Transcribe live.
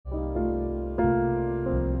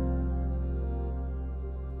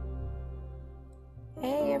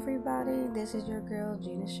everybody, this is your girl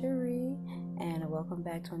Gina Cherie, and welcome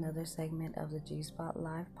back to another segment of the G Spot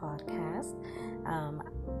Live podcast.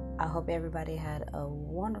 I hope everybody had a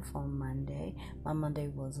wonderful Monday. My Monday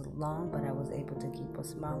was long, but I was able to keep a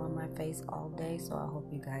smile on my face all day, so I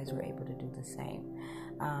hope you guys were able to do the same.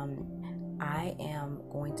 I am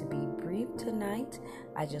going to be brief tonight.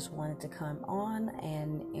 I just wanted to come on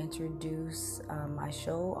and introduce my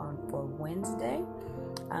show for Wednesday.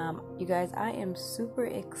 You guys, I am super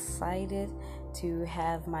excited to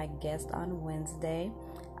have my guest on Wednesday.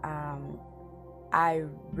 I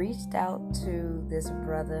reached out to this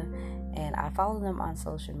brother and I followed him on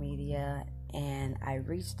social media, and I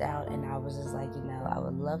reached out and I was just like, I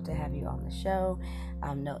would love to have you on the show.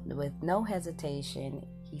 With no hesitation,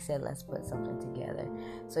 he said, let's put something together.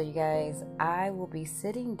 So you guys, I will be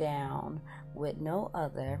sitting down with no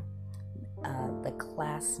other, the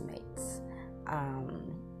Clazzmates.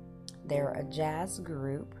 They're a jazz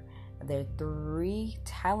group. They're three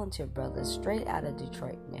talented brothers straight out of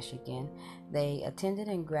Detroit, Michigan. They attended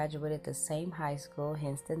and graduated the same high school,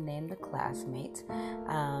 hence the name the Clazzmates.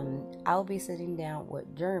 I'll be sitting down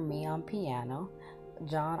with Jeremy on piano,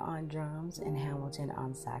 John on drums, and Hamilton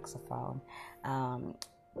on saxophone.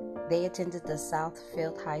 They attended the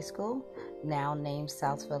Southfield High School, now named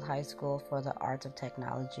Southfield High School for the Arts of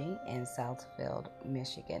Technology in Southfield,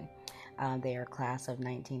 Michigan. They are class of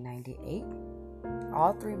 1998.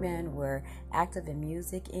 All three men were active in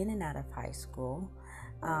music in and out of high school.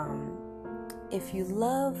 If you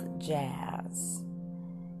love jazz,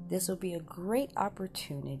 this will be a great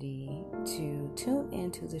opportunity to tune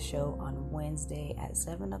into the show on Wednesday at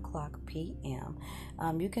 7 o'clock p.m.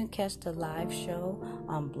 You can catch the live show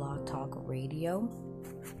on Blog Talk Radio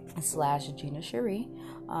 / Gina Cherie,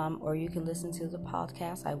 or you can listen to the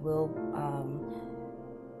podcast.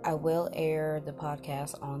 I will air the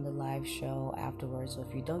podcast on the live show afterwards. So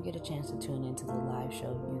if you don't get a chance to tune into the live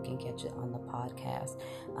show, you can catch it on the podcast,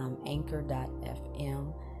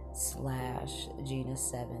 anchor.fm /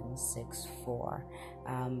 Gina764.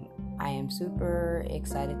 I am super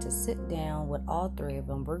excited to sit down with all three of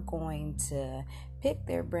them. We're going to pick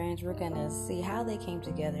their brains. We're going to see how they came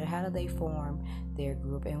together, how do they form their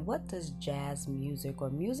group, and what does jazz music or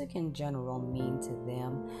music in general mean to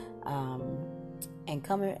them. And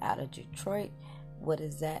coming out of Detroit, what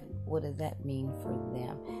does that mean for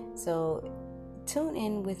them? So tune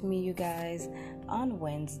in with me, you guys, on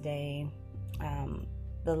Wednesday.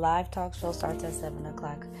 The live talk show starts at 7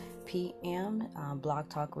 o'clock p.m. Blog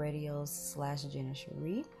Talk Radio / Gina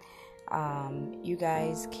Cherie. You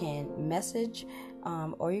guys can message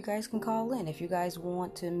or you guys can call in. If you guys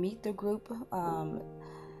want to meet the group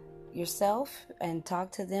yourself and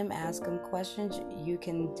talk to them, ask them questions, you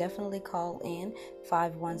can definitely call in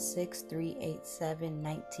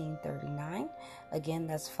 516-387-1939. Again,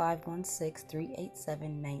 that's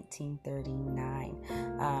 516-387-1939.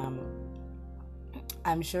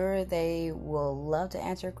 I'm sure they will love to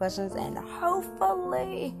answer your questions, and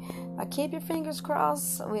hopefully, keep your fingers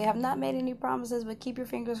crossed. We have not made any promises, but keep your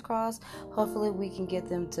fingers crossed. Hopefully, we can get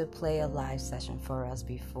them to play a live session for us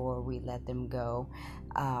before we let them go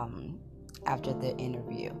after the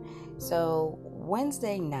interview. So,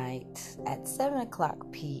 Wednesday night at 7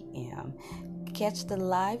 o'clock p.m., catch the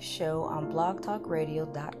live show on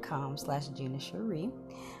blogtalkradio.com / Gina Cherie.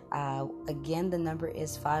 Again, the number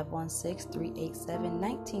is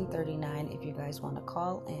 516-387-1939 if you guys want to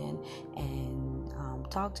call in and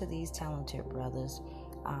talk to these talented brothers.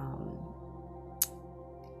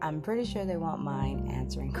 I'm pretty sure they won't mind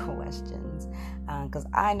answering questions, because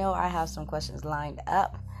I know I have some questions lined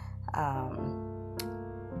up.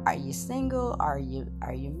 Are you single? Are you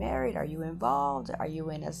married? Are you involved? Are you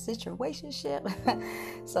in a situationship?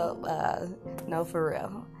 So, no, for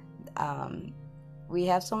real. We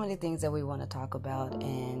have so many things that we want to talk about,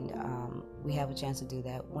 and we have a chance to do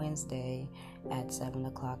that Wednesday at 7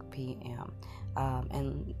 o'clock p.m.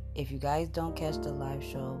 And if you guys don't catch the live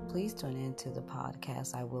show, please tune into the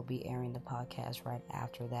podcast. I will be airing the podcast right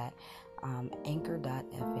after that.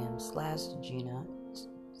 Anchor.fm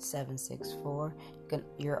 / Gina764.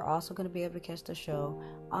 You're also going to be able to catch the show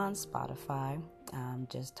on Spotify.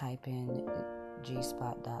 Just type in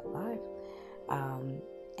gspot.live.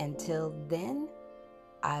 Until then,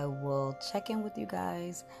 I will check in with you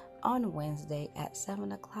guys on Wednesday at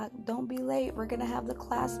 7 o'clock. Don't be late. We're going to have the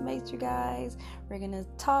Clazzmates, you guys. We're going to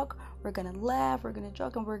talk, we're going to laugh, we're going to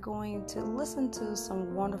joke, and we're going to listen to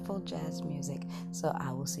some wonderful jazz music. So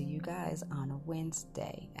I will see you guys on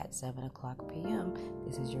Wednesday at 7 o'clock p.m.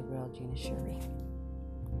 This is your girl, Gina Cherie.